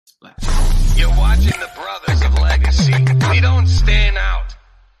You're watching the Brothers of Legacy. We don't stand out.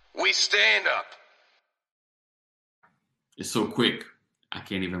 We stand up. It's so quick, I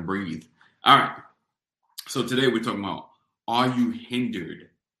can't even breathe. All right. So today we're talking about, are you hindered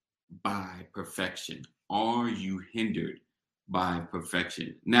by perfection? Are you hindered by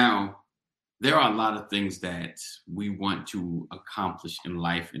perfection? Now, there are a lot of things that we want to accomplish in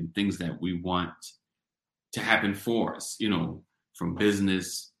life and things that we want to happen for us, from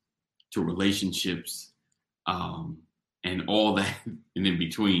business to relationships, and all that and in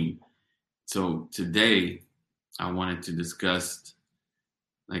between. So today I wanted to discuss,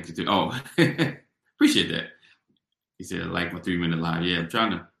 appreciate that. He said, I like my 3-minute live. Yeah, I'm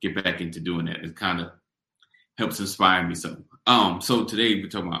trying to get back into doing that. It kind of helps inspire me. So today we're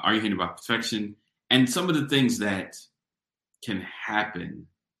talking about, are you hindered by perfection? And some of the things that can happen,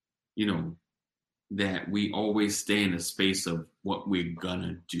 that we always stay in a space of what we're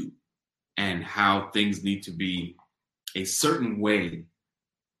gonna do and how things need to be a certain way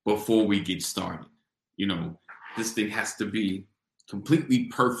before we get started. This thing has to be completely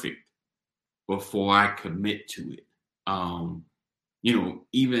perfect before I commit to it.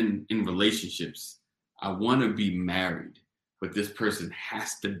 Even in relationships, I want to be married, but this person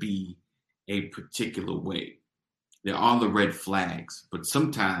has to be a particular way. There are the red flags, but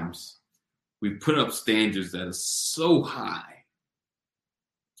sometimes we put up standards that are so high,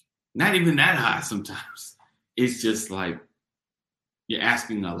 not even that high sometimes. It's just like you're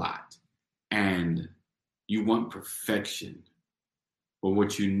asking a lot and you want perfection, but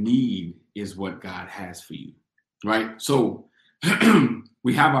what you need is what God has for you, right? So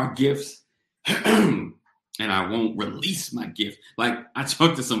we have our gifts and I won't release my gift. Like I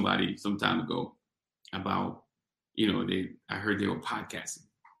talked to somebody some time ago about, I heard they were podcasting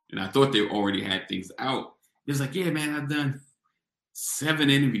and I thought they already had things out. It was like, yeah, man, I've done 7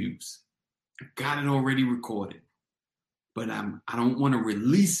 interviews. I got it already recorded, but I don't want to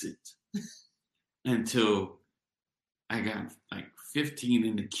release it until I got like 15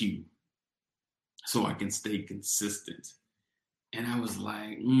 in the queue so I can stay consistent. And I was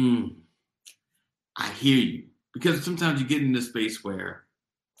like, I hear you. Because sometimes you get in this space where,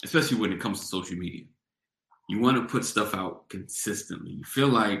 especially when it comes to social media, you want to put stuff out consistently. You feel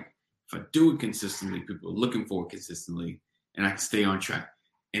like if I do it consistently, people are looking for it consistently, and I can stay on track.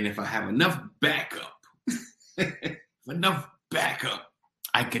 And if I have enough backup,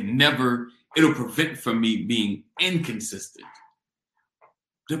 I can never, it'll prevent from me being inconsistent.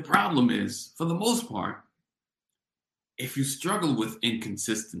 The problem is, for the most part, if you struggle with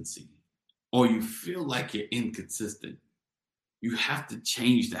inconsistency or you feel like you're inconsistent, you have to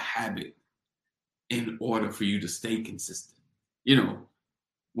change the habit in order for you to stay consistent.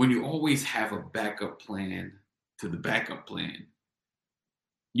 When you always have a backup plan to the backup plan,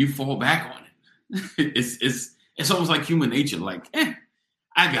 you fall back on it. It's almost like human nature. Like,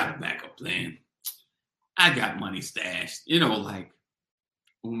 I got a backup plan. I got money stashed. Like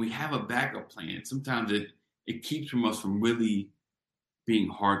when we have a backup plan, sometimes it keeps from us from really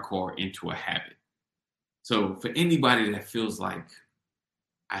being hardcore into a habit. So for anybody that feels like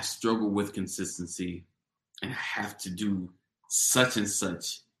I struggle with consistency and I have to do such and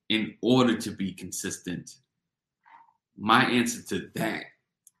such in order to be consistent, my answer to that,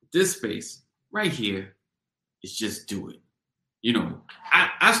 this space right here, is just do it.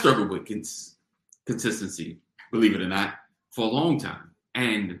 I struggled with consistency, believe it or not, for a long time.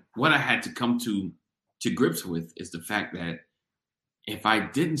 And what I had to come to grips with is the fact that if I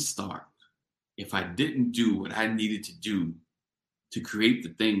didn't start, if I didn't do what I needed to do to create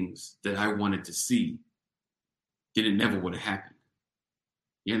the things that I wanted to see, then it never would have happened.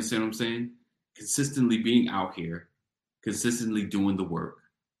 You understand what I'm saying? Consistently being out here, consistently doing the work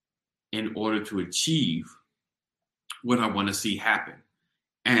in order to achieve what I want to see happen.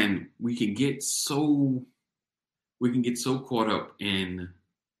 And we can get so caught up in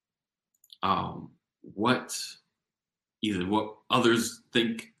what others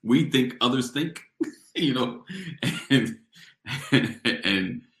think, we think others think,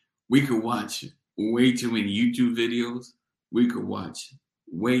 and we could watch way too many YouTube videos. We could watch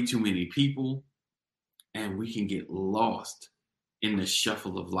way too many people, and we can get lost in the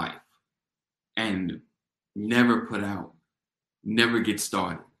shuffle of life and never put out, never get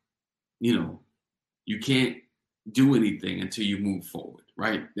started. You can't do anything until you move forward,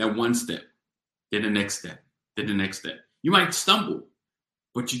 right? That one step, then the next step, then the next step. You might stumble,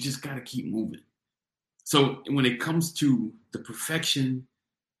 but you just got to keep moving. So when it comes to the perfection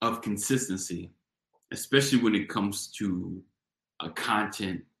of consistency, especially when it comes to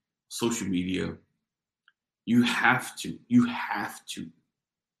content, social media, you have to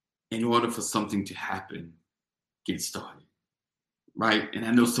in order for something to happen, get started, right? And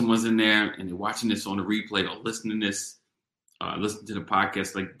I know someone's in there and they're watching this on the replay or listening to this, listen to the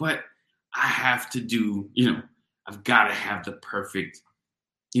podcast, like, but I have to do, I've got to have the perfect,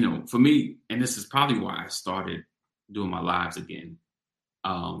 for me, and this is probably why I started doing my lives again.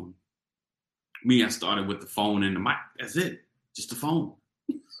 I started with the phone and the mic. That's it. Just the phone.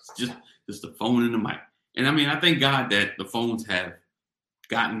 just the phone and the mic. And I mean, I thank God that the phones have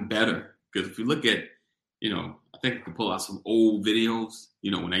gotten better. Because if you look at, I think I can pull out some old videos,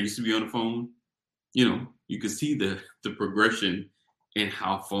 when I used to be on the phone, you can see the progression in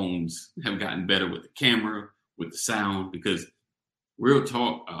how phones have gotten better with the camera, with the sound, because real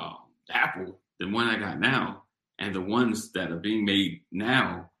talk, Apple, the one I got now, and the ones that are being made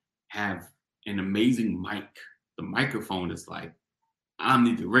now have an amazing mic. The microphone is like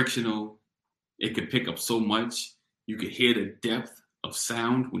omnidirectional. It could pick up so much. You could hear the depth of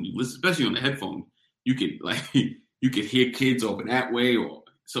sound when you listen, especially on the headphone. You could hear kids over that way or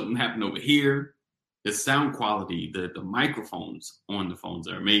something happen over here. The sound quality, the microphones on the phones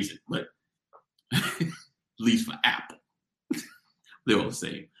are amazing, but at least for Apple, they're all the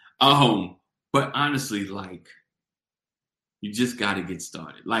same. But honestly, like, you just got to get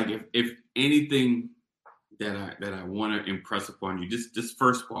started. Like, if anything that I want to impress upon you, this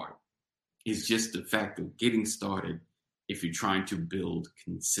first part is just the fact of getting started. If you're trying to build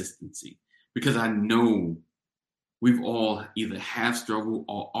consistency, because I know we've all either have struggled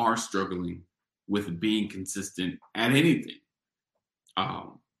or are struggling with being consistent at anything.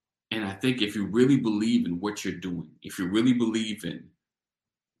 And I think if you really believe in what you're doing, if you really believe in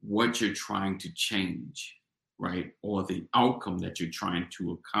what you're trying to change, right, or the outcome that you're trying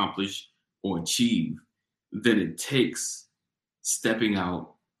to accomplish or achieve, then it takes stepping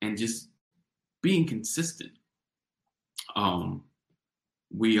out and just being consistent.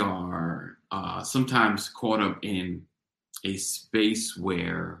 We are sometimes caught up in a space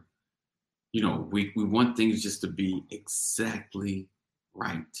where, we want things just to be exactly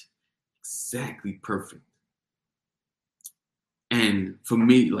right, exactly perfect. And for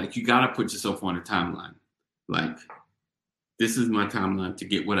me, like, you got to put yourself on a timeline. Like, this is my timeline to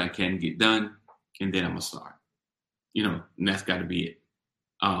get what I can get done, and then I'm going to start. And that's got to be it.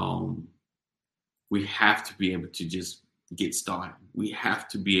 We have to be able to just get started. We have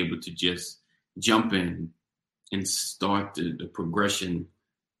to be able to just jump in and start the progression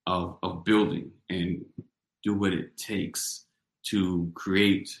of building and do what it takes to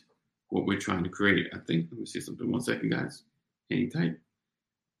create what we're trying to create. I think, let me see something. 1 second, guys. Hang tight.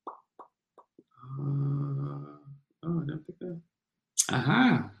 Oh, I don't think that.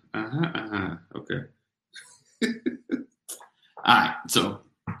 Okay. All right. So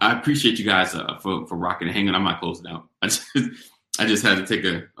I appreciate you guys for rocking and hanging. I'm not closing out. I just had to take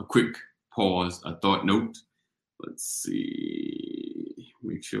a quick pause, a thought note. Let's see.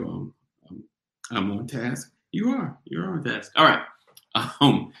 Make sure I'm on task. You're on task. All right.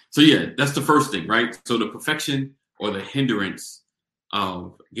 So yeah, that's the first thing, right? So the perfection or the hindrance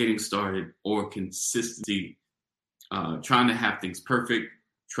of getting started or consistency, trying to have things perfect,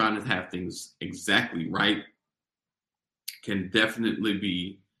 trying to have things exactly right, can definitely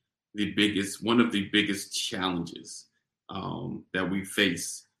be one of the biggest challenges that we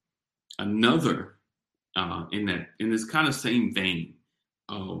face. Another, in this kind of same vein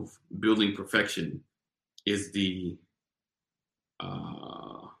of building perfection, is the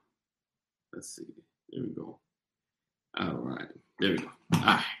let's see. There we go. All right. There we go. All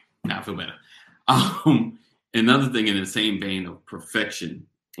right. Now I feel better. Another thing in the same vein of perfection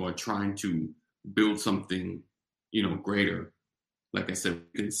or trying to build something, greater, like I said,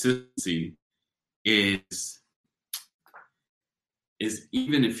 consistency is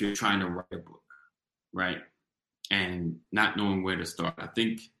even if you're trying to write a book, right? And not knowing where to start. I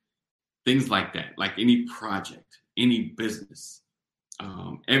think things like that, like any project, any business,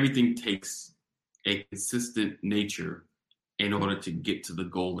 everything takes a consistent nature in order to get to the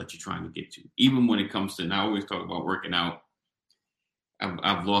goal that you're trying to get to. Even when it comes to, and I always talk about working out,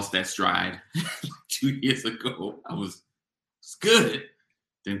 I've lost that stride 2 years ago. It's good.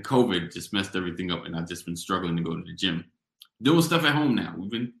 Then COVID just messed everything up, and I've just been struggling to go to the gym. Doing stuff at home now.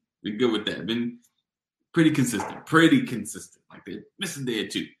 We've been good with that. Been pretty consistent. Like they're missing there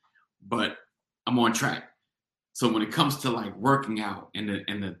too, but I'm on track. So when it comes to like working out and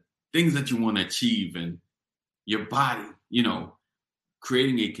the things that you want to achieve and your body,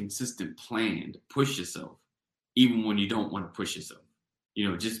 creating a consistent plan to push yourself, even when you don't want to push yourself,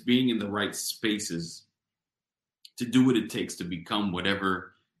 just being in the right spaces to do what it takes to become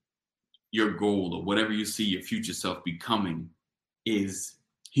whatever your goal or whatever you see your future self becoming is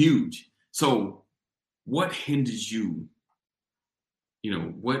Huge. So what hinders you?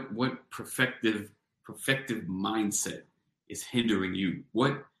 What perfective mindset is hindering you?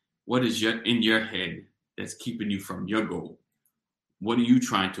 What is in your head that's keeping you from your goal? What are you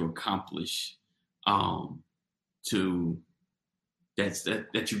trying to accomplish to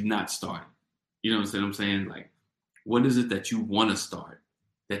that you've not started? You know what I'm saying? Like, what is it that you want to start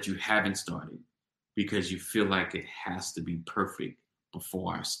that you haven't started because you feel like it has to be perfect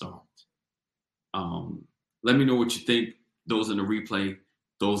before I start? Let me know what you think. Those in the replay,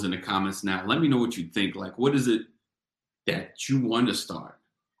 those in the comments now. Let me know what you think. Like, what is it that you want to start,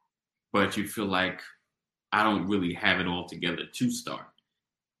 but you feel like I don't really have it all together to start?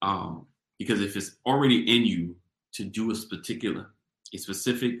 Because if it's already in you to do a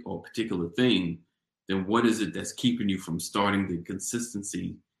specific or particular thing, then what is it that's keeping you from starting the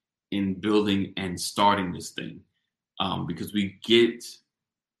consistency in building and starting this thing? Because we get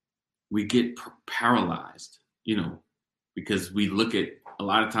paralyzed, because we look at a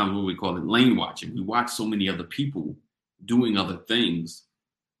lot of times what we call it lane watching. We watch so many other people doing other things,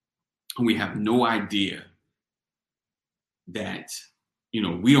 and we have no idea that,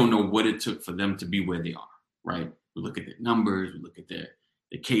 we don't know what it took for them to be where they are, right? We look at their numbers, we look at their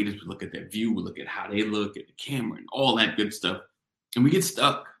cadence, we look at their view, we look at how they look at the camera and all that good stuff. And we get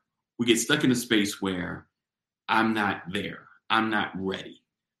stuck. We get stuck in a space where I'm not there. I'm not ready.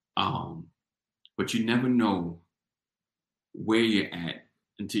 But you never know where you're at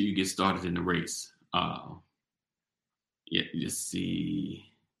until you get started in the race. You see,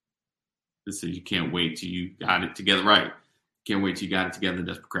 this is you can't wait till you got it together. Right. Can't wait till you got it together.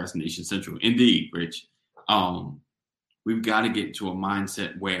 That's procrastination central. Indeed, Rich. We've got to get into a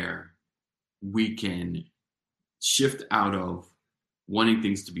mindset where we can shift out of wanting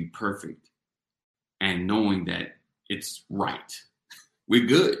things to be perfect and knowing that it's right. We're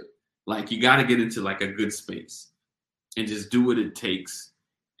good. Like, you got to get into like a good space and just do what it takes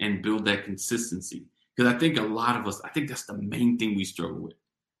and build that consistency. Because I think a lot of us, I think that's the main thing we struggle with,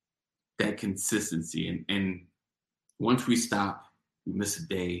 that consistency. And once we stop, we miss a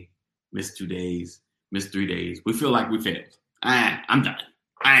day, miss 2 days, miss 3 days, we feel like we failed. I'm done.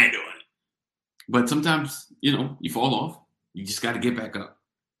 I ain't doing it. But sometimes, you fall off. You just got to get back up.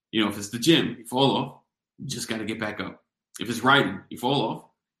 If it's the gym, you fall off. You just got to get back up. If it's writing, you fall off.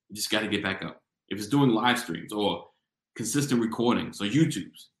 You just got to get back up. If it's doing live streams or consistent recordings or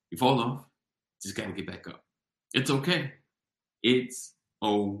YouTubes, you fall off. Just got to get back up. It's okay. It's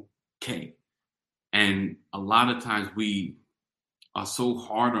okay. And a lot of times we are so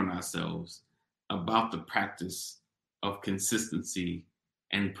hard on ourselves about the practice of consistency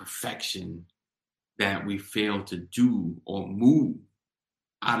and perfection that we fail to do or move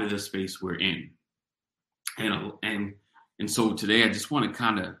out of the space we're in. And so today I just want to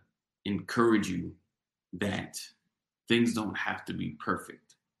kind of encourage you that things don't have to be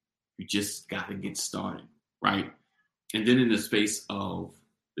perfect. You just got to get started, right? And then in the space of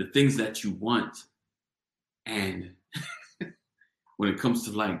the things that you want, and when it comes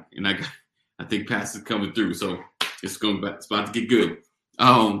to and I think Pastor's coming through, so it's about to get good.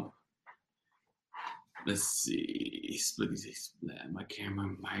 Let's see. My camera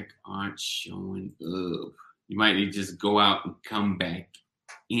and mic aren't showing up. You might need to just go out and come back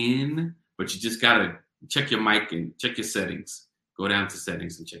in, but you just gotta check your mic and check your settings. Go down to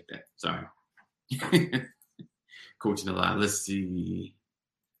settings and check that. Sorry. Coaching a lot. Let's see.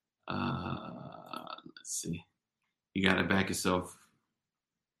 You gotta back yourself.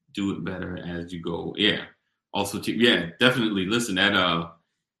 Do it better as you go. Yeah. Also, definitely. Listen,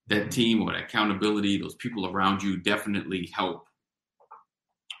 that team or that accountability, those people around you definitely help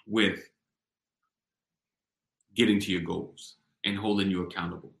with getting to your goals and holding you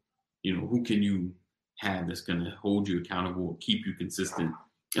accountable. Who can you have that's going to hold you accountable or keep you consistent?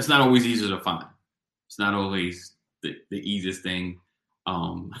 It's not always easy to find. It's not always the easiest thing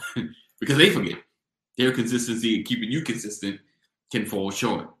because they forget. Their consistency and keeping you consistent can fall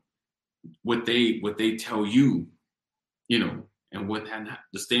short. What they tell you, and what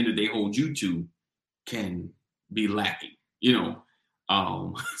the standard they hold you to can be lacking,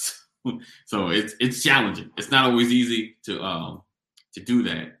 So it's challenging. It's not always easy to do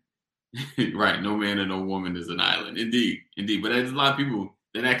that. Right. No man and no woman is an island. Indeed. But there's a lot of people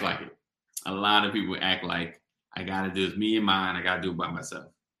that act like it. A lot of people act like I got to do this, me and mine. I got to do it by myself.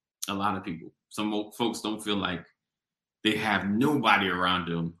 A lot of people. Some folks don't feel like they have nobody around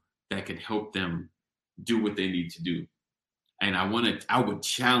them that can help them do what they need to do. And I would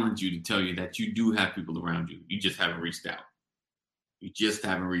challenge you to tell you that you do have people around you. You just haven't reached out.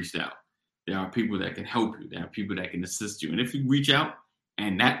 There are people that can help you. There are people that can assist you. And if you reach out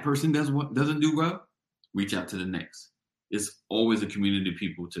and that person doesn't do well, reach out to the next. It's always a community of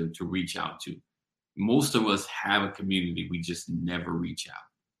people to reach out to. Most of us have a community, we just never reach out.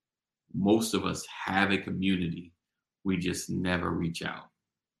 Most of us have a community, we just never reach out.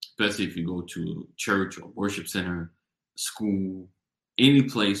 Especially if you go to a church or worship center, school, any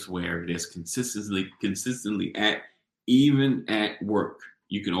place where there's consistently even at work,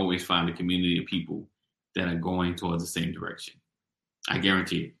 you can always find a community of people that are going towards the same direction. I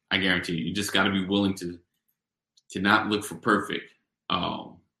guarantee it. I guarantee you. You just got to be willing to not look for perfect.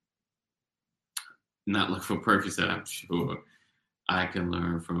 Not look for perfect. That I'm sure I can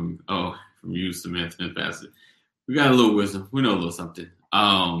learn from you, Samantha and Pastor. We got a little wisdom. We know a little something.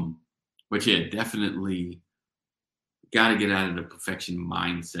 But yeah, definitely got to get out of the perfection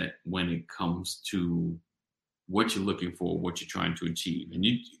mindset when it comes to what you're looking for, what you're trying to achieve. And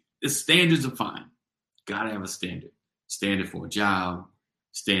the standards are fine. Got to have a standard. Standard for a job,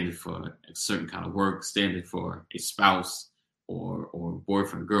 standard for a certain kind of work, standard for a spouse or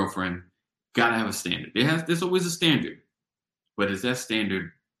boyfriend, girlfriend. Got to have a standard. There's always a standard. But is that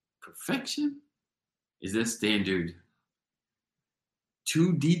standard perfection? Is that standard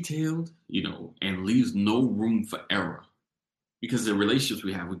too detailed, and leaves no room for error? Because the relationships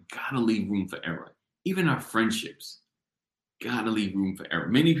we have, we gotta leave room for error. Even our friendships, gotta leave room for error.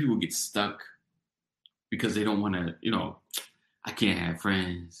 Many people get stuck because they don't want to, I can't have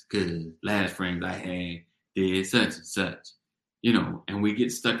friends because last friends I had did such and such, and we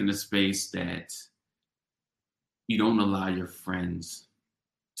get stuck in a space that you don't allow your friends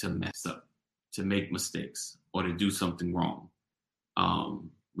to mess up, to make mistakes, or to do something wrong.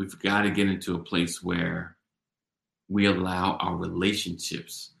 We've got to get into a place where we allow our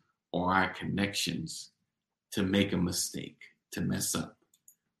relationships or our connections to make a mistake, to mess up.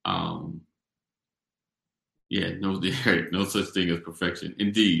 No such thing as perfection.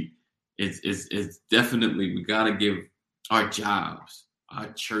 Indeed, it's definitely, we got to give our jobs,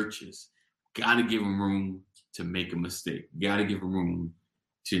 our churches, got to give them room to make a mistake. Got to give them room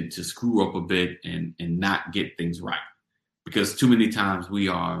to screw up a bit and not get things right. Because too many times we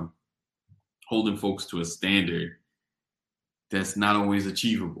are holding folks to a standard that's not always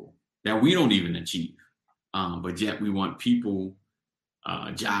achievable, that we don't even achieve. But yet we want people,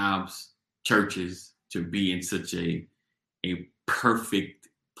 jobs, churches to be in such a perfect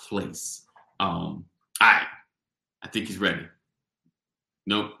place. All right. I think he's ready.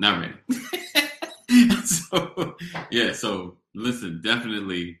 Nope, not ready. So listen,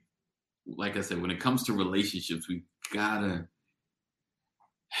 definitely, like I said, when it comes to relationships, we gotta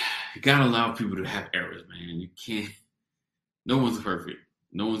allow people to have errors, man. You can't. No one's perfect.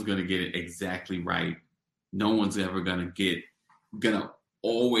 No one's gonna get it exactly right. No one's ever gonna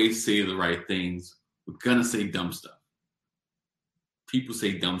always say the right things. We're gonna say dumb stuff. People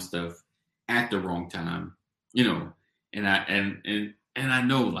say dumb stuff at the wrong time, And I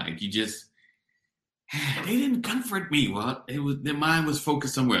know, like, you just, they didn't comfort me. Well, their mind was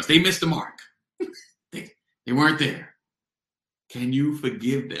focused somewhere else. They missed the mark. They weren't there. Can you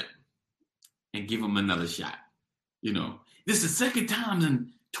forgive them and give them another shot? This is the second time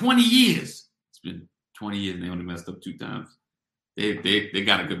in 20 years. It's been 20 years and they only messed up 2 times. They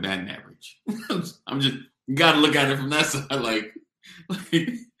got a good batting average. You got to look at it from that side. Like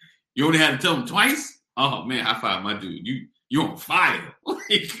you only had to tell them twice. Oh man, high five, my dude. You on fire.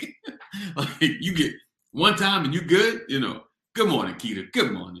 like you get one time and you good. Good morning, Keita.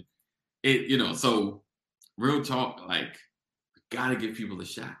 Good morning. So real talk. Like, gotta give people a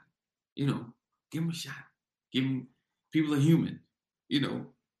shot. Give them a shot. People are human. Your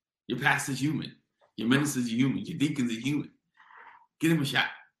pastor's human. Your minister's human. Your deacons are human. Give them a shot.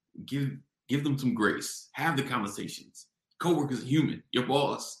 Give them some grace. Have the conversations. Coworkers are human. Your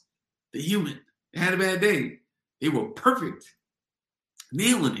boss, they're human. They had a bad day. They were perfect.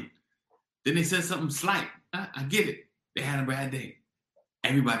 Nailing it. Then they said something slight. I get it. They had a bad day.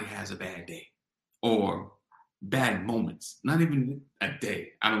 Everybody has a bad day. Or bad moments. Not even a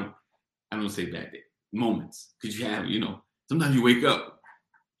day. I don't say bad day. Moments. Because you have, sometimes you wake up,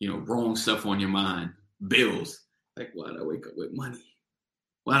 wrong stuff on your mind. Bills. Like, why did I wake up with money?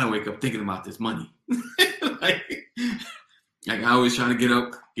 Why did I wake up thinking about this money? like I always try to get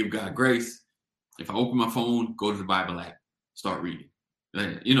up, give God grace. If I open my phone, go to the Bible app, start reading.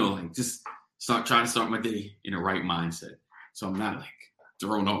 Just trying to start my day in the right mindset. So I'm not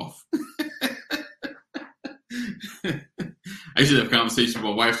thrown off. I used to have conversations with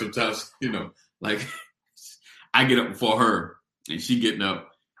my wife sometimes, I get up before her and she getting up.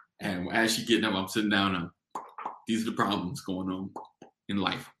 And as she getting up, I'm sitting down and these are the problems going on in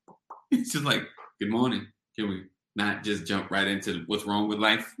life. It's just like, good morning. Can we not just jump right into what's wrong with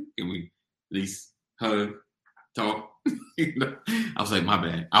life? Can we at least hug, talk? I was like, my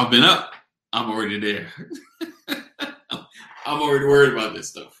bad. I've been up. I'm already there. I'm already worried about this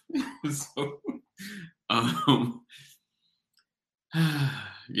stuff. So,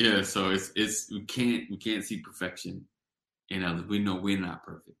 yeah. So it's we can't see perfection in others. We know we're not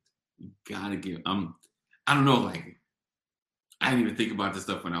perfect. You gotta give. I don't know. Like, I didn't even think about this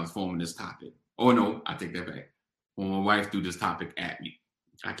stuff when I was forming this topic. Oh no, I take that back. When my wife threw this topic at me,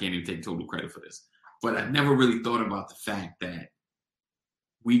 I can't even take total credit for this. But I never really thought about the fact that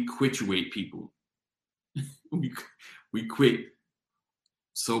we quituate people. we quit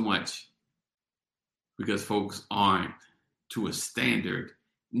so much because folks aren't to a standard.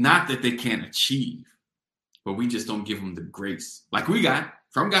 Not that they can't achieve, but we just don't give them the grace. Like we got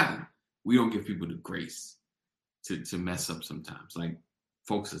from God, we don't give people the grace to mess up sometimes. Like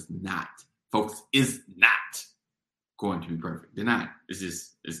folks is not going to be perfect. They're not.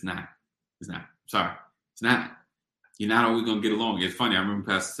 It's not. Sorry. It's not. You're not always going to get along. It's funny. I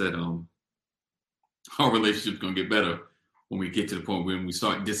remember Pastor said, our relationship's going to get better when we get to the point when we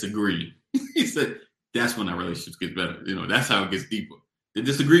start disagreeing. He said, that's when our relationships get better. That's how it gets deeper. The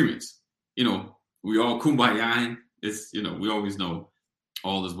disagreements, we all kumbaya. It's, we always know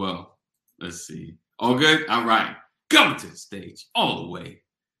all is well. Let's see. All good? All right. Coming to the stage all the way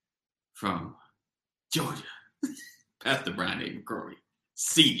from Georgia, Pastor Brian A. McCrory,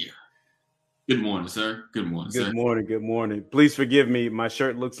 Senior. Good morning, sir. Good morning, sir. Good morning. Good morning. Please forgive me. My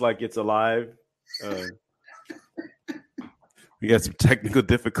shirt looks like it's alive. We got some technical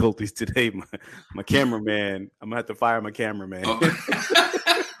difficulties today. My cameraman, I'm going to have to fire my cameraman. Oh.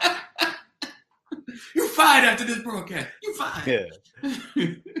 You're fired after this broadcast. You're fired.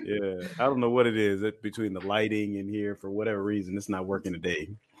 Yeah. I don't know what it is. Between the lighting in here, for whatever reason, it's not working today.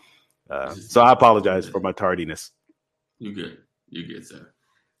 So I apologize for my tardiness. You're good. You're good, sir.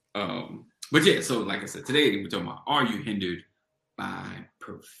 But yeah, so like I said, today we're talking about, are you hindered by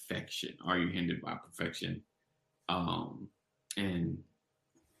perfection? Are you hindered by perfection? And,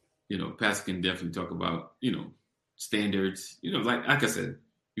 Pastor can definitely talk about, standards. Like I said,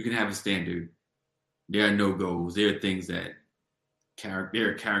 you can have a standard. There are no-goes. There are things that there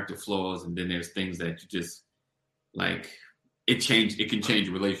are character flaws, and then there's things that you just, like, it can change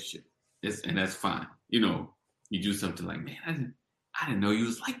a relationship. And that's fine. You do something like, man, I didn't know you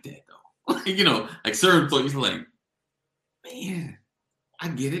was like that, though. Like certain things, like, man, I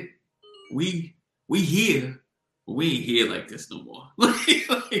get it. We here, but we ain't here like this no more.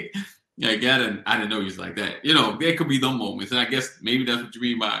 I didn't know you was like that. There could be those moments, and I guess maybe that's what you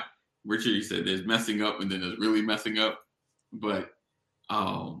mean by Richard. You said there's messing up, and then there's really messing up. But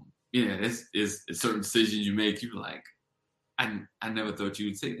it's certain decisions you make. You're like, I never thought you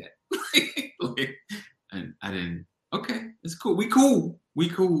would say that. And I didn't. Okay, it's cool. We cool.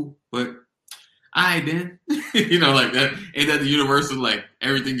 But all right then. Like that. Ain't that the universal? Like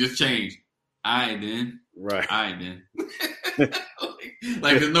everything just changed. All right then. Right. All right then.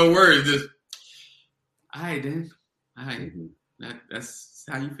 like there's no words. Just all right then. All right. That's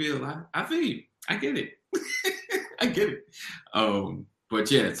how you feel. I feel you. I get it. I get it.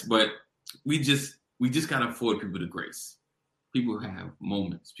 But we just gotta afford people the grace. People have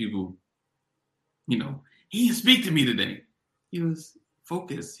moments. People, he didn't speak to me today. He was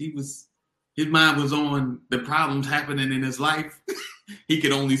focused. His mind was on the problems happening in his life. He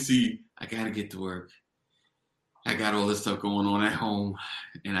could only see, I gotta get to work. I got all this stuff going on at home,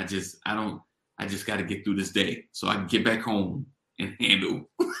 and I just gotta get through this day so I can get back home and handle,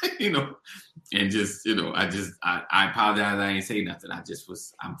 and just, I apologize. I ain't say nothing. I'm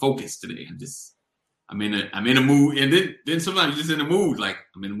focused today. I'm in a mood. And then sometimes you're just in a mood. Like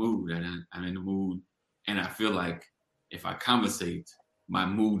I'm in a mood, and I'm in a mood. And I feel like if I conversate, my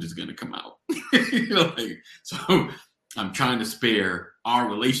mood is going to come out. So I'm trying to spare our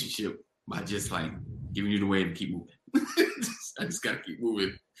relationship by just like giving you the way to keep moving. I just got to keep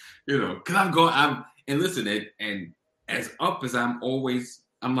moving, because and listen, and as up as I'm like,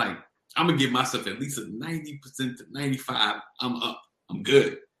 I'm going to give myself at least a 90% to 95. I'm up. I'm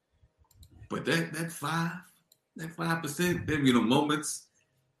good. But that 5%, there moments,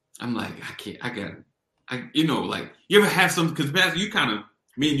 I'm like, like, you ever have something, because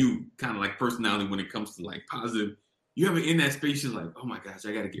me and you kind of like personality when it comes to like positive, you ever in that space, you're like, oh my gosh,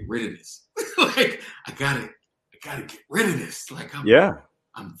 I got to get rid of this. Like, I gotta get rid of this. Like, I'm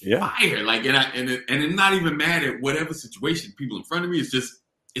fired. Like, and I'm not even mad at whatever situation, people in front of me,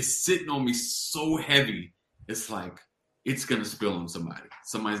 it's sitting on me so heavy. It's like, it's going to spill on somebody.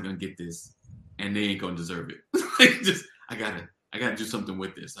 Somebody's going to get this and they ain't going to deserve it. Like, I gotta do something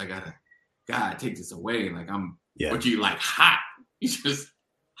with this. God, take this away. Like, Yeah. But you like hot. You just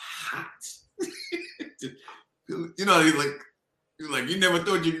hot. You know, you never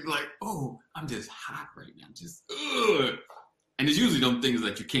thought you'd be like, oh, I'm just hot right now. Just ugh. And it's usually them things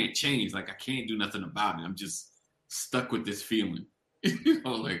that you can't change. Like I can't do nothing about it. I'm just stuck with this feeling. You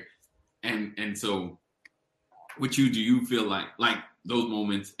know, like and so with you, do you feel like those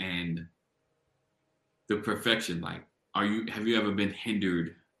moments and the perfection, like have you ever been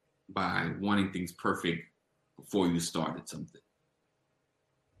hindered by wanting things perfect before you started something?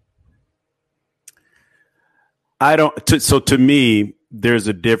 I don't. So to me, there's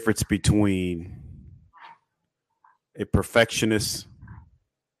a difference between a perfectionist,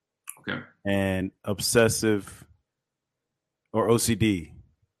 okay, and obsessive or OCD.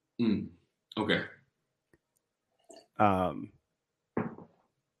 Okay.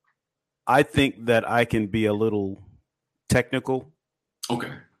 I think that I can be a little technical.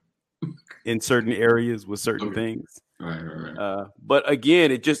 Okay. In certain areas with certain things. Right. But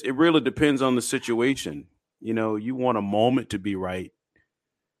again, it really depends on the situation. You know, you want a moment to be right.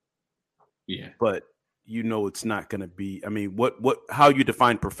 Yeah. But it's not going to be. I mean, how you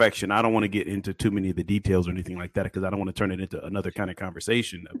define perfection? I don't want to get into too many of the details or anything like that because I don't want to turn it into another kind of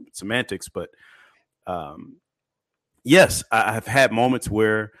conversation of semantics. But yes, I've had moments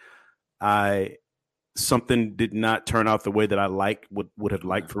where something did not turn out the way that I would have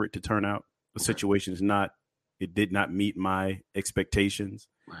liked for it to turn out. The situation it did not meet my expectations.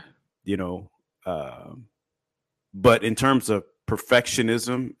 Right. But in terms of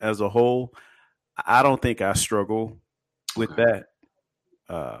perfectionism as a whole, I don't think I struggle with that.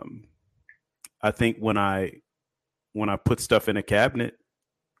 I think when I put stuff in a cabinet,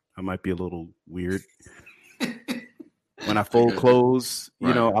 I might be a little weird. When I fold clothes,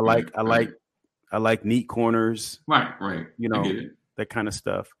 I like neat corners. Right. I get it. That kind of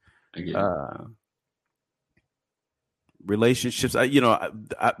stuff. I get it. Relationships. I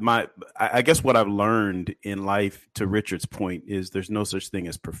guess what I've learned in life, to Richard's point, is there's no such thing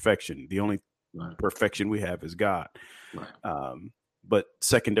as perfection. The only perfection we have is God. Right. But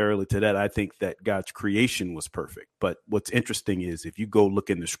secondarily to that, I think that God's creation was perfect. But what's interesting is if you go look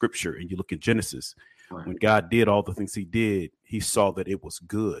in the scripture and you look at Genesis, when God did all the things he did, he saw that it was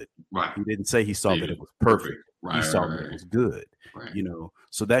good. Right. He didn't say he saw that it was perfect. He saw that it was good. Right.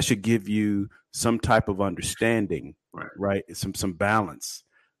 So that should give you some type of understanding, right? Some balance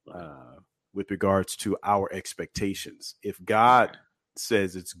with regards to our expectations. If God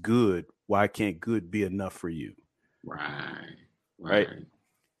says it's good, why can't good be enough for you? Right.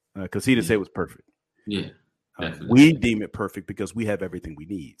 Because he didn't say it was perfect. Yeah. We deem it perfect because we have everything we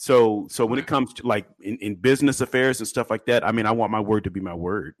need. So when it comes to like in business affairs and stuff like that, I mean, I want my word to be my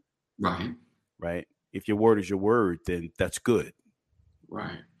word. Right. If your word is your word, then that's good.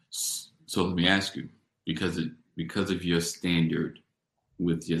 Right. So let me ask you, because of your standard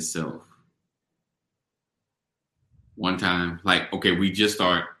with yourself, one time, like, okay, we just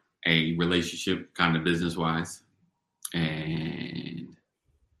start a relationship kind of business wise, and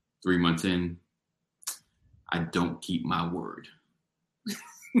 3 months in, I don't keep my word.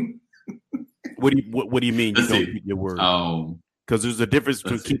 What do you mean you don't keep your word? Because there's a difference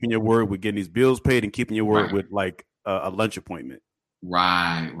between keeping your word with getting these bills paid and keeping your word with like a lunch appointment.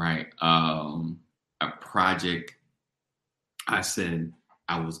 Right. A project I said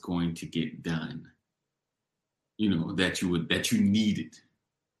I was going to get done, that you needed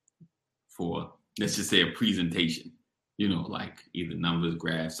for, let's just say, a presentation, like either numbers,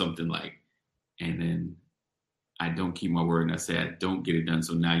 graphs, something like, and then I don't keep my word and I say I don't get it done.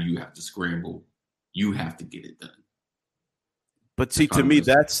 So now you have to scramble. You have to get it done. But see, to me,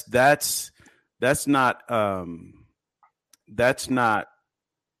 that's not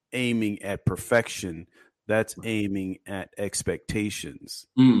aiming at perfection. That's aiming at expectations.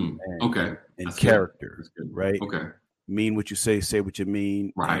 And character, right? Okay. Mean what you say what you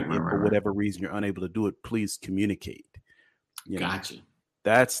mean. Right. For whatever reason you're unable to do it, please communicate. Gotcha.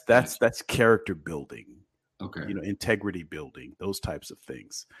 That's character building. Okay. Integrity building, those types of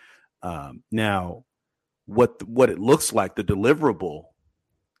things. Now, what it looks like, the deliverable,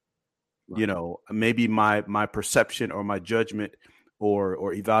 maybe my perception or my judgment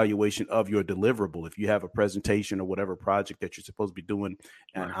or evaluation of your deliverable. If you have a presentation or whatever project that you're supposed to be doing,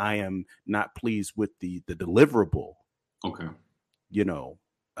 and I am not pleased with the deliverable, okay,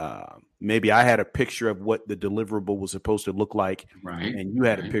 maybe I had a picture of what the deliverable was supposed to look like, and you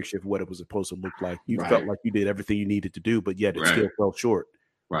had a picture of what it was supposed to look like. You felt like you did everything you needed to do, but yet it still fell short.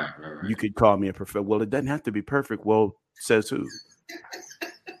 Right. You could call me a perfect. Well, it doesn't have to be perfect. Well, says who?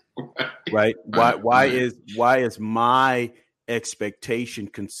 Right? Why is my expectation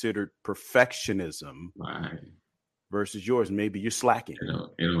considered perfectionism? Right. versus yours. Maybe you're slacking.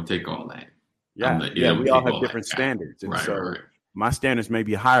 It don't take all that. Yeah, we all have different standards. And so my standards may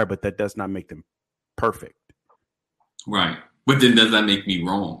be higher, but that does not make them perfect. Right. But then does that make me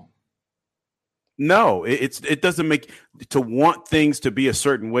wrong? No, it doesn't make, to want things to be a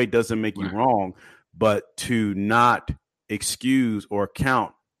certain way doesn't make you wrong, but to not excuse or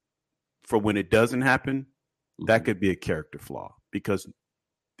account for when it doesn't happen, that could be a character flaw, because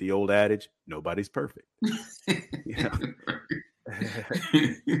the old adage, nobody's perfect.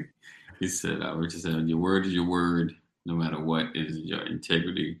 He said, Richard said, your word is your word, no matter what, it is your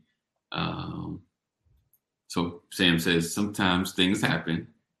integrity. So Sam says, sometimes things happen.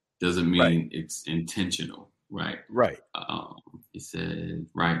 Doesn't mean it's intentional, right? Right. He said,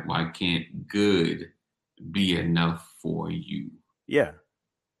 right, why can't good be enough for you? Yeah.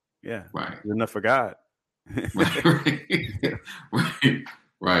 Right. It's enough for God.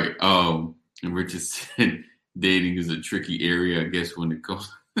 Right. And Richard said, dating is a tricky area, I guess, when it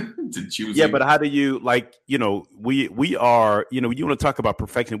comes to choosing. Yeah, but how do you, like, we are, you want to talk about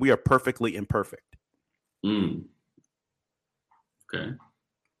perfection. We are perfectly imperfect.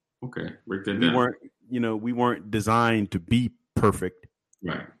 Okay. Break that down. We weren't designed to be perfect.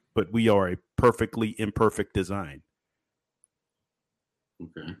 Right. But we are a perfectly imperfect design.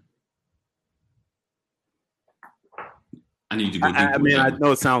 Okay. I need to go. I mean, I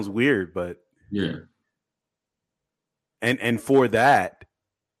know it sounds weird, but yeah. And for that,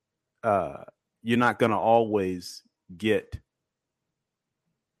 you're not going to always get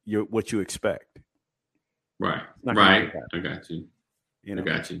what you expect. Right. Right. I got you. I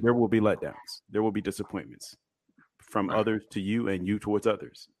got you. There will be letdowns. There will be disappointments from others to you and you towards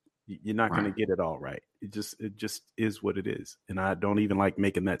others. You're not going to get it all right. It just is what it is. And I don't even like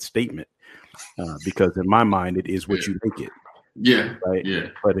making that statement because in my mind, it is what you make it. Yeah. Right. Yeah.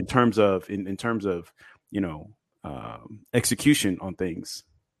 But in terms of execution on things,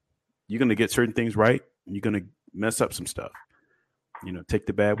 you're going to get certain things right. And you're going to mess up some stuff. Take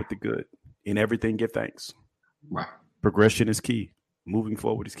the bad with the good. In everything, give thanks. Right. Progression is key. Moving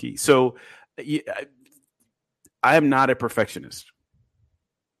forward is key. So I am not a perfectionist.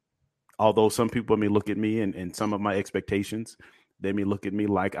 Although some people may look at me and some of my expectations, they may look at me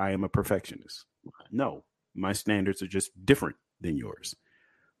like I am a perfectionist. No, my standards are just different than yours.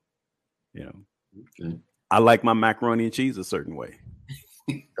 Okay. I like my macaroni and cheese a certain way.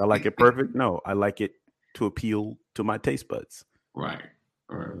 I like it perfect. No, I like it to appeal to my taste buds. Right.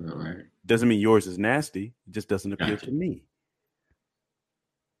 Doesn't mean yours is nasty. It just doesn't appeal to me.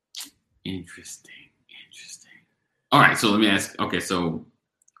 Interesting. All right. So let me ask. Okay. So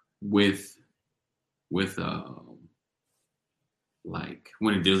with like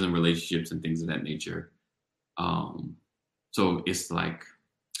when it deals in relationships and things of that nature, so it's like,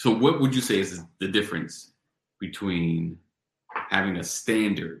 so what would you say is the difference between having a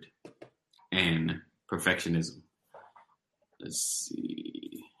standard and perfectionism? Let's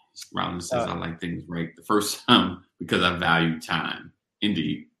see. Robin says, I like things right the first time because I value time.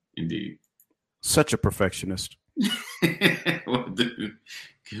 Indeed. Such a perfectionist. Well,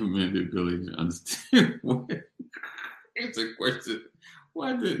 give me the ability to understand. It's a question.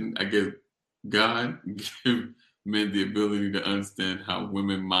 Why didn't, I guess, God give men the ability to understand how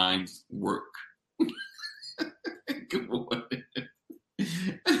women minds work? Come on.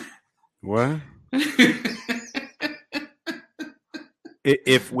 What?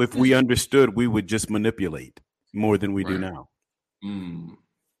 If we understood, we would just manipulate more than we do now.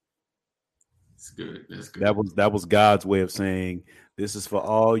 That's good. That was God's way of saying, this is for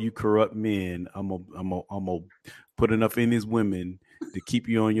all you corrupt men. I'm gonna put enough in these women to keep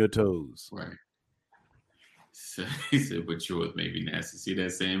you on your toes. Right. So he said, but yours may be nasty. See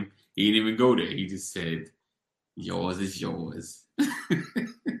that, Sam? He didn't even go there. He just said, yours is yours.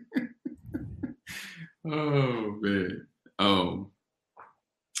 Oh, man.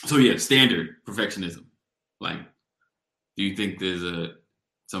 So yeah, standard perfectionism. Like, do you think there's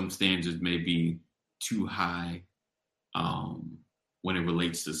some standards may be too high when it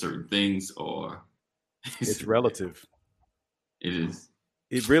relates to certain things, or it's relative? It is.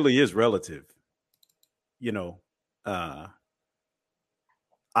 It really is relative. I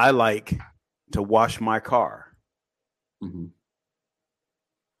like to wash my car. Mm-hmm.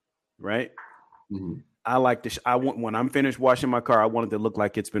 Right? Mm-hmm. I like to. I want, when I'm finished washing my car, I want it to look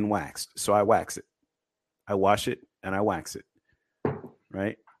like it's been waxed. So I wax it. I wash it and I wax it.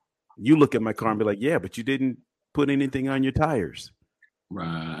 Right? You look at my car and be like, yeah, but you didn't put anything on your tires.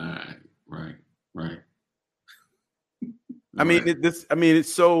 Right. I mean,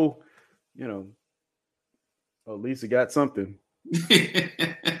 it's so, Oh, Lisa got something.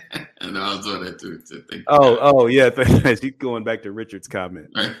 No, I saw that too. So Yeah. He's going back to Richard's comment.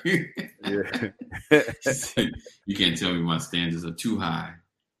 Right. Yeah. You can't tell me my standards are too high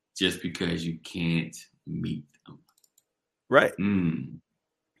just because you can't meet them. Right.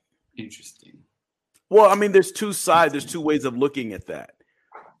 Interesting. Well, I mean, there's two sides. There's two ways of looking at that.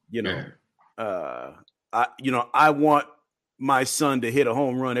 I want my son to hit a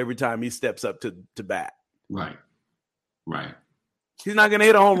home run every time he steps up to bat. Right. He's not going to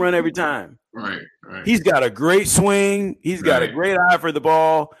hit a home run every time. Right. He's got a great swing. He's got a great eye for the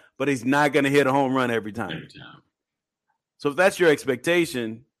ball, but he's not going to hit a home run every time. So if that's your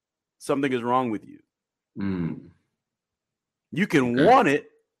expectation, something is wrong with you. You can want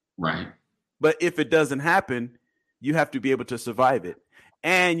it. Right. But if it doesn't happen, you have to be able to survive it.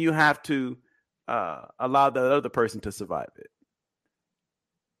 And you have to allow the other person to survive it.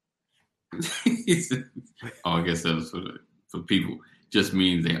 I guess that was for people. Just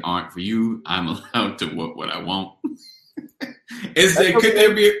means they aren't for you. I'm allowed to want what I want. Could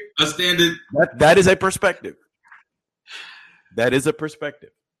there be a standard? That is a perspective. That is a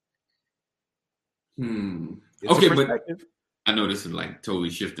perspective. Okay, but I know this is like totally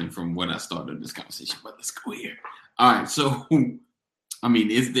shifting from when I started this conversation, but let's go here. All right, so I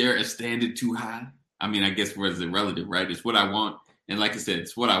mean, is there a standard too high? I mean, I guess where's it relative, right? It's what I want, and like I said,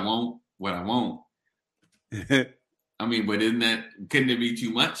 it's what I want. I mean, but couldn't it be too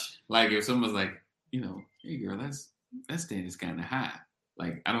much? Like if someone's like, hey girl, that standard's kind of high.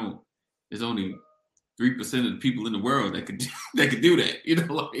 Like there's only 3% of the people in the world that could do that.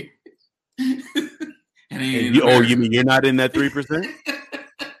 Like. You mean you're not in that 3%?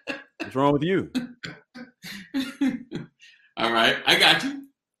 What's wrong with you? All right, I got you.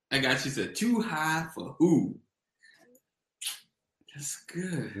 Said too high for who? That's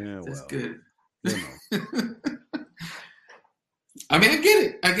good. Yeah, that's good. I mean, I get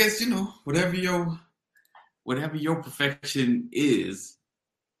it. I guess whatever your perfection is.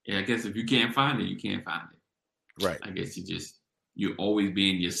 Yeah, I guess if you can't find it, you can't find it. Right. I guess you always be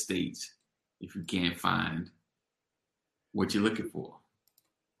in your state if you can't find what you're looking for.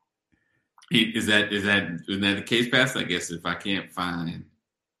 Is that the case, Pastor? I guess if I can't find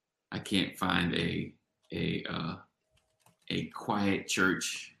a quiet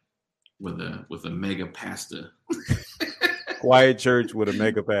church with a mega pastor. Quiet church with a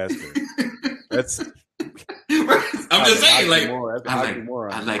mega pastor. That's. I'm just saying, like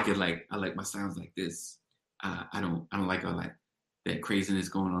I like it. Like I like my sounds like this. I don't like all that craziness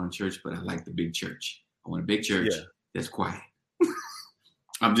going on in church, but I like the big church. I want a big church that's quiet.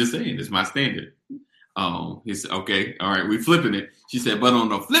 I'm just saying, it's my standard. He said, okay, all right, we're flipping it. She said, but on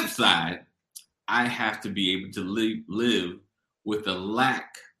the flip side, I have to be able to live with the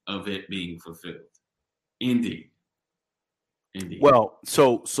lack of it being fulfilled. Indeed. Well,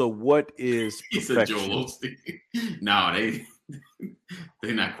 so what is he said Joel Osteen. No,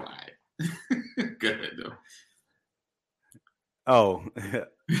 they're not quiet. Go ahead, though. Oh,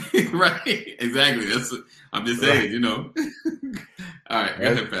 right, exactly. I'm just saying, All right,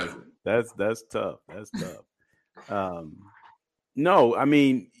 go ahead, Pastor. That's tough. That's tough. No, I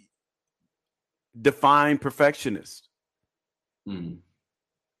mean, define perfectionist. Who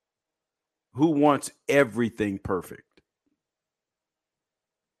wants everything perfect?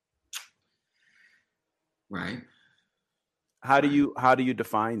 Right. How do you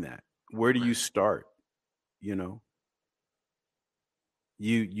define that? Where do you start?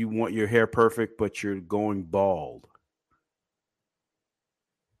 You want your hair perfect, but you're going bald.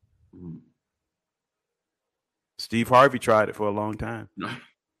 Steve Harvey tried it for a long time.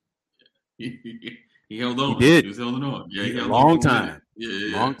 He held on. He did. He was holding on. Yeah, he held long on time.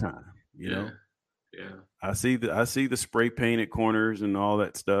 Yeah. Long time. You know. Yeah. I see the spray painted corners and all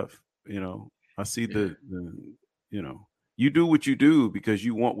that stuff. I see the you do what you do because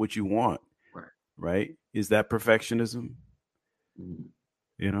you want what you want. Right? Is that perfectionism? It's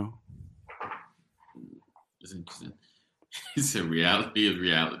interesting. He said reality is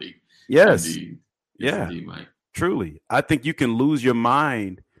reality. Yes. Indeed. Yeah. Indeed, Mike. Truly. I think you can lose your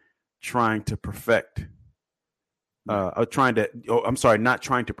mind trying to perfect. Not trying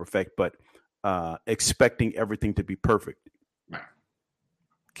to perfect, but expecting everything to be perfect. Right.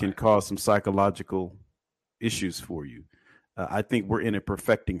 Can cause some psychological issues for you. I think we're in a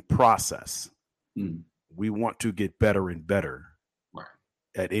perfecting process. We want to get better and better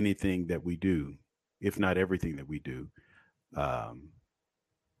at anything that we do, if not everything that we do.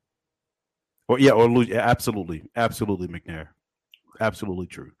 Absolutely, McNair. Absolutely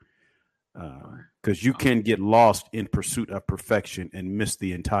true. Because you can get lost in pursuit of perfection and miss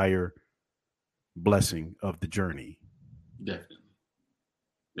the entire blessing of the journey. Definitely.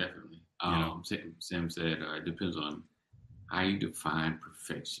 Sam said it depends on how you define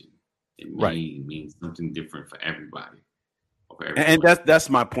perfection. It may Right. mean something different for everybody. And that's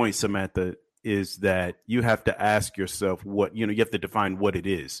my point, Samantha, is that you have to ask yourself what, you have to define what it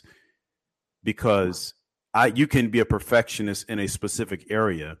is, because you can be a perfectionist in a specific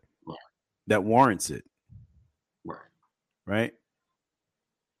area that warrants it. Right.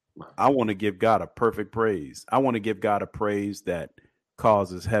 I want to give God a perfect praise. I want to give God a praise that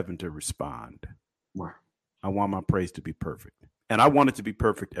causes heaven to respond. Right. I want my praise to be perfect, and I want it to be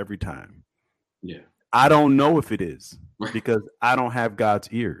perfect every time. Yeah. I don't know if it is because I don't have God's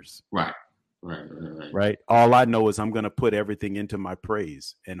ears. Right. All I know is I'm going to put everything into my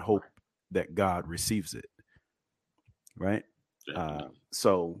praise and hope that God receives it. Right.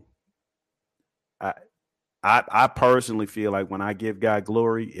 So I personally feel like when I give God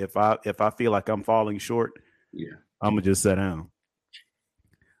glory, if I feel like I'm falling short, I'm gonna just sit down,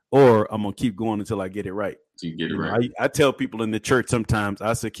 or I'm gonna keep going until I get it right. So you get it right. I tell people in the church sometimes,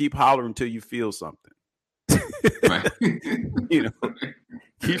 I say, keep hollering until you feel something. Right.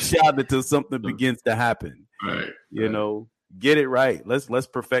 Keep shouting until something begins to happen. Right. Get it right. Let's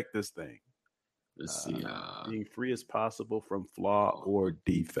perfect this thing. Let's see. Being free as possible from flaw or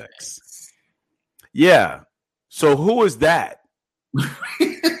defects. Yeah. So who is that?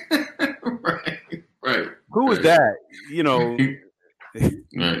 Right. Who is that?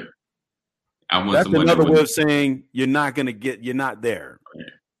 Right. That's another way of saying you're not there.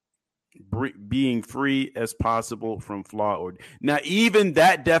 Right. Being free as possible from flaw or now, even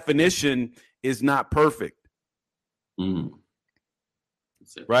that definition is not perfect.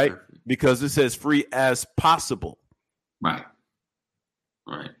 Right? Perfect. Because it says free as possible. Right.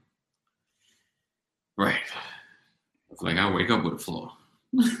 It's like I wake up with a flaw.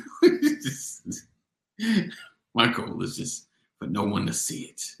 My goal is just for no one to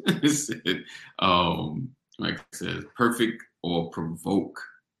see it. Like it says, perfect or provoke.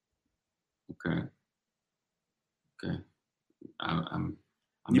 Okay.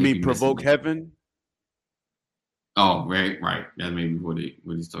 You mean provoke heaven? Oh, right. That may be what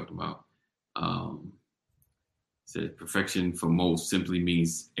he's talking about. Says perfection for most simply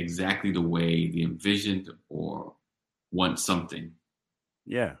means exactly the way they envisioned or want something.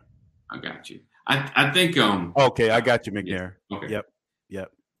 Yeah. I got you. I think okay, I got you, McNair. Yeah, okay.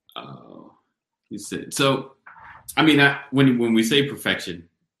 Yep. You said so. I mean, when we say perfection,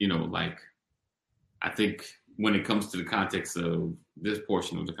 like I think when it comes to the context of this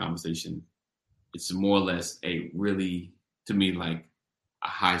portion of the conversation, it's more or less a really, to me, like a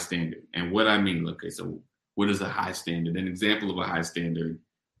high standard. And what I mean, okay, so what is a high standard? An example of a high standard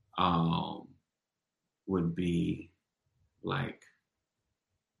would be like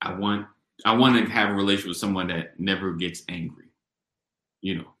I want to have a relationship with someone that never gets angry.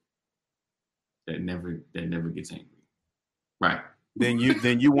 That never gets angry. Right. Then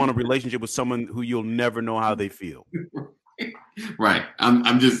you want a relationship with someone who you'll never know how they feel. Right.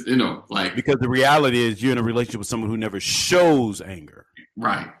 I'm just, like, because the reality is you're in a relationship with someone who never shows anger.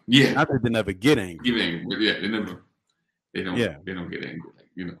 Right. Yeah. Not that they never get angry. Yeah. They don't get angry.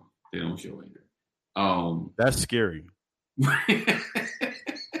 Like, they don't show anger. That's scary. Yeah.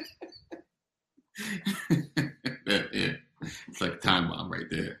 It's like a time bomb right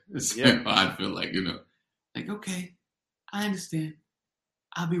there. Yeah. I feel like, like, okay, I understand.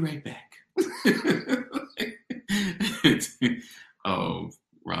 I'll be right back.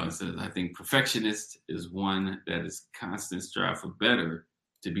 Ron says, I think perfectionist is one that is constant strive for better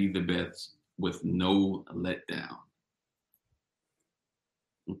to be the best with no letdown.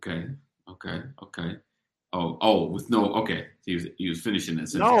 Okay. With no, okay. He was finishing that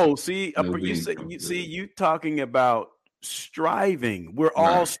sentence. No, see, you talking about striving. We're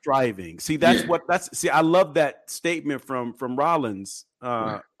all striving. See, see, I love that statement from Rollins.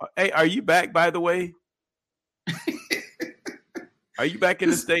 Hey, are you back, by the way? Are you back in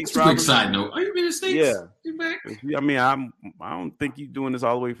the States, Rollins? Quick side note. Are you in the States? Yeah. You back? I mean, I don't think you're doing this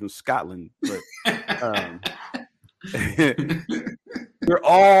all the way from Scotland, but we're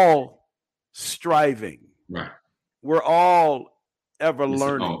all striving. Right. We're all ever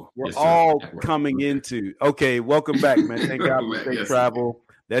learning. We're all coming into. Okay, welcome back, man. Thank God for safe travel.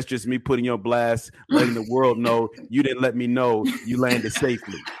 That's just me putting you on blast, letting the world know you didn't let me know you landed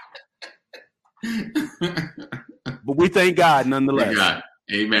safely. But we thank God nonetheless. Thank God.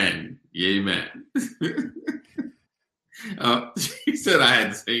 Amen. She said I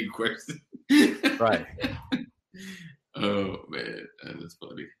had the same question. Right. Oh man, that is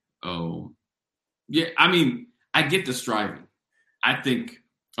funny. Yeah, I mean, I get the striving. I think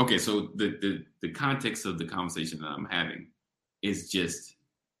okay, so the context of the conversation that I'm having is just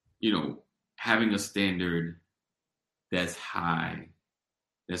having a standard that's high,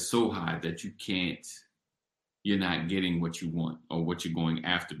 that's so high that you're not getting what you want or what you're going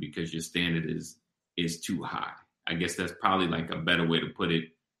after because your standard is too high. I guess that's probably like a better way to put it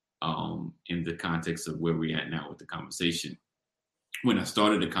in the context of where we're at now with the conversation. When I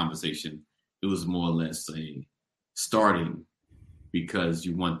started the conversation, it was more or less starting because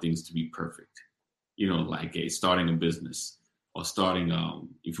you want things to be perfect. Like starting a business or starting,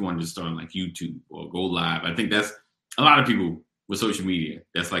 if you wanted to start on like YouTube or go live. I think that's a lot of people with social media.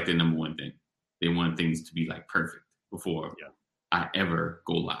 That's like their number one thing. They want things to be like perfect before I ever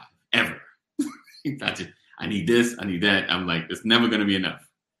go live, ever. I need this, I need that. I'm like, it's never going to be enough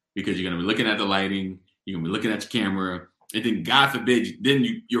because you're going to be looking at the lighting, you're going to be looking at your camera, and then God forbid,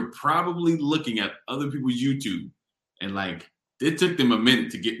 you're probably looking at other people's YouTube and like, it took them a minute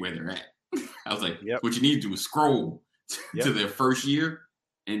to get where they're at. I was like, what you need to do is scroll to their first year,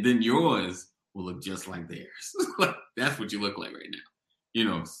 and then yours will look just like theirs. That's what you look like right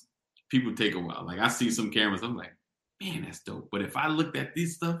now. People take a while. Like I see some cameras, I'm like, man, that's dope. But if I looked at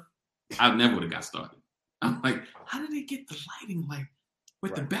this stuff, I never would have got started. I'm like, how did they get the lighting like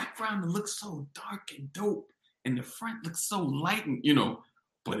with the background that looks so dark and dope and the front looks so light and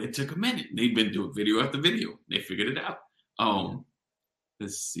but it took a minute. They've been doing video after video. They figured it out.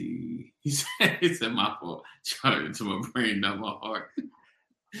 Let's see. He said my fault. Charged to my brain, not my heart.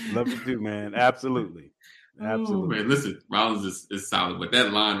 Love you too, man. Absolutely. Absolutely. Oh, man, listen, Rollins is solid, but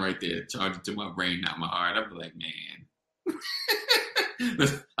that line right there, charging to my brain, not my heart. I'm like, man.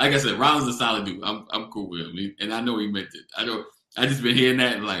 Like I said, Rollins is a solid dude. I'm cool with him, and I know he meant it. I just been hearing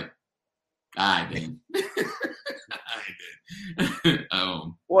that and like, all right, then.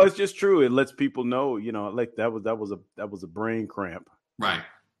 Well, it's just true. It lets people know, like that was a brain cramp. Right.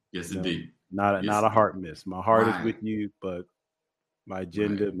 Yes, indeed. Not a heart miss. My heart is with you, but my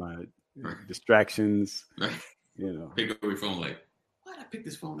agenda, my distractions, Pick up your phone like, why'd I pick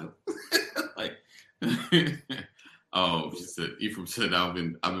this phone up? Like, she said, Ephraim said, I've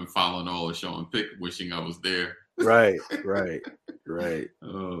been following all the show and pick, wishing I was there. Right.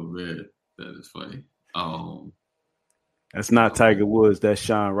 Oh man, that is funny. That's not Tiger Woods. That's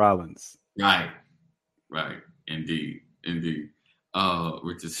Sean Rollins. Right. Indeed.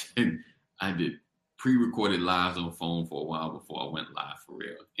 Richard said, I did pre-recorded lives on phone for a while before I went live for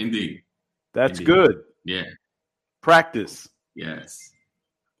real. Indeed. That's good. Yeah. Practice. Yes.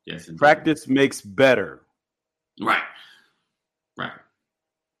 Indeed. Practice makes better. Right.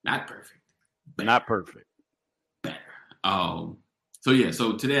 Not perfect. Better. Not perfect. Better.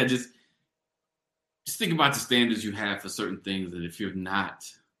 So today I just think about the standards you have for certain things that if you've not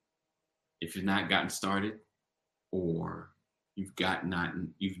gotten started or you've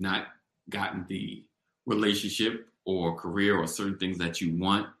not gotten the relationship or career or certain things that you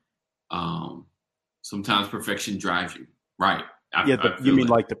want, sometimes perfection drives you. Right. You mean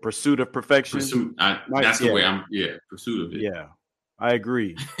like the pursuit of perfection? That's the way pursuit of it. Yeah, I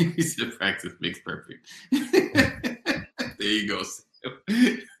agree. He said practice makes perfect. There you go.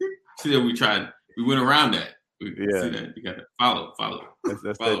 See, we went around that. See that? You got to follow.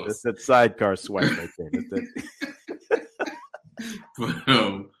 That's that sidecar swipe right there. But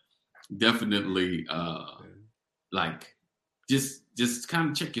definitely, like, just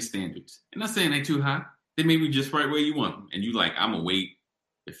kind of check your standards. I'm not saying they're too high. They may be just right where you want them. And you like, I'm going to wait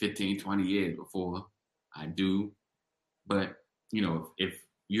the 15, 20 years before I do. But, if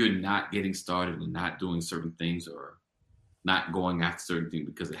you're not getting started and not doing certain things or not going after certain things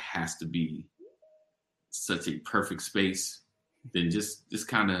because it has to be such a perfect space, then just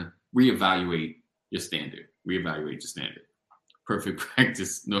kind of reevaluate your standard. Perfect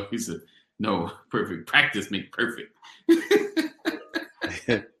practice. No, he said, no, perfect practice make perfect.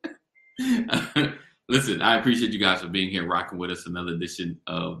 Listen, I appreciate you guys for being here, rocking with us. Another edition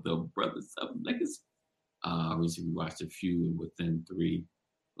of the Brothers of Legacy. Recently we watched a few, and within 3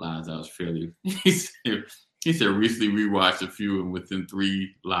 lives, I was fairly. He said recently we watched a few, and within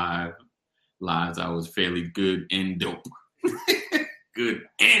 3 lives, I was fairly good and dope. Good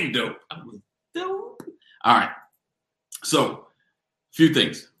and dope. I was dope. All right. So, a few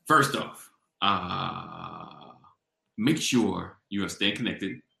things. First off, make sure you are staying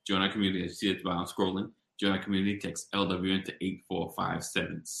connected. Join our community. As you see at the bottom scrolling. Join our community. Text LWN to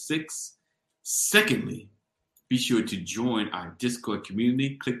 84576. Secondly, be sure to join our Discord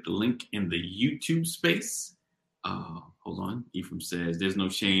community. Click the link in the YouTube space. Hold on. Ephraim says, there's no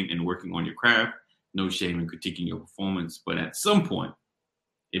shame in working on your craft. No shame in critiquing your performance. But at some point,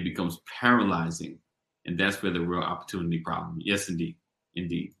 it becomes paralyzing. And that's where the real opportunity problem. Yes, indeed.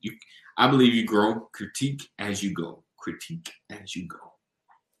 I believe you grow. Critique as you go.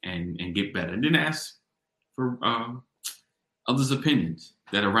 and get better. And then ask for others' opinions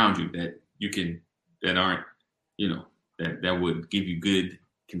that are around you that aren't, that would give you good,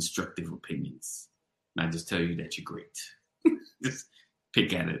 constructive opinions. Not just tell you that you're great. Just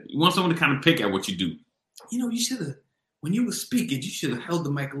pick at it. You want someone to kind of pick at what you do. You should have, when you were speaking, you should have held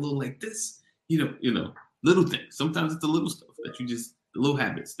the mic a little like this. Little things. Sometimes it's the little stuff the little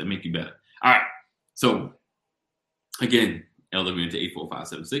habits that make you better. All right. So again, LW into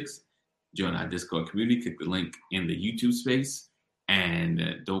 84576. Join our Discord community. Click the link in the YouTube space. And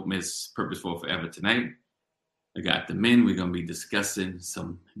don't miss Purpose for Forever tonight. I got the men. We're going to be discussing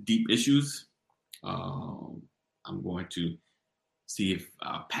some deep issues. I'm going to see if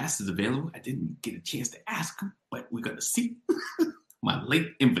Pastor's available. I didn't get a chance to ask him, but we're going to see my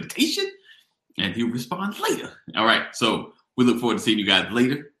late invitation, and he'll respond later. All right. So we look forward to seeing you guys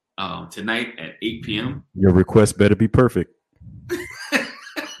later tonight at 8 p.m. Your request better be perfect.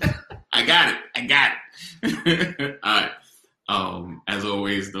 I got it. All right. As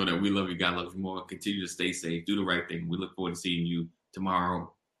always, know that we love you. God loves you more. Continue to stay safe. Do the right thing. We look forward to seeing you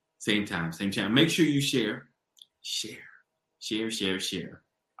tomorrow. Same time, same channel. Make sure you share.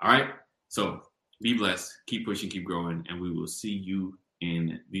 All right? So be blessed. Keep pushing, keep growing, and we will see you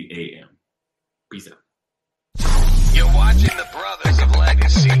in the AM. Peace out. You're watching the Brothers of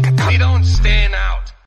Legacy. We don't stand out.